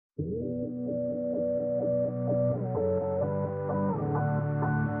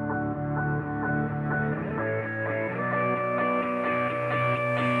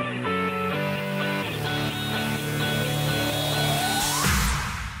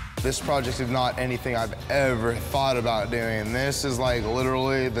This project is not anything I've ever thought about doing. This is like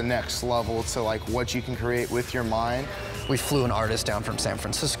literally the next level to like what you can create with your mind. We flew an artist down from San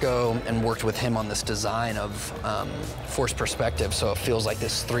Francisco and worked with him on this design of forced perspective, so it feels like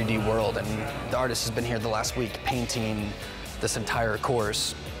this 3D world. And the artist has been here the last week painting this entire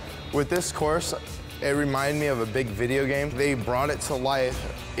course. With this course, it reminded me of a big video game. They brought it to life,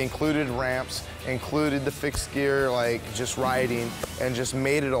 included ramps, included the fixed gear, like just riding, and just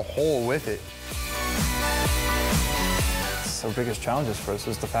made it a whole with it. So our biggest challenges for us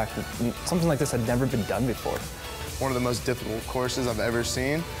was the fact that something like this had never been done before. One of the most difficult courses I've ever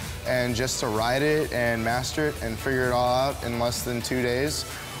seen, and just to ride it and master it and figure it all out in less than 2 days,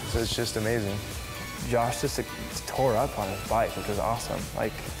 so it's just amazing. Josh just tore up on his bike, which was awesome.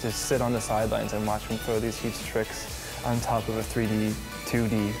 Like, just sit on the sidelines and watch him throw these huge tricks on top of a 3D,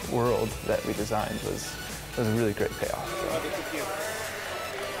 2D world that we designed was a really great payoff.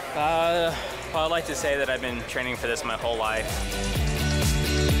 Well, I'd like to say that I've been training for this my whole life.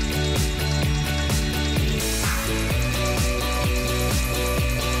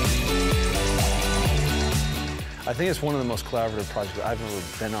 I think it's one of the most collaborative projects I've ever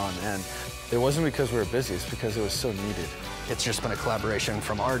been on, and it wasn't because we were busy, it's because it was so needed. It's just been a collaboration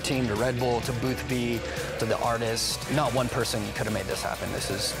from our team to Red Bull to Boothby to the artist. Not one person could have made this happen. This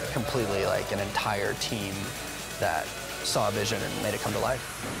is completely like an entire team that saw a vision and made it come to life.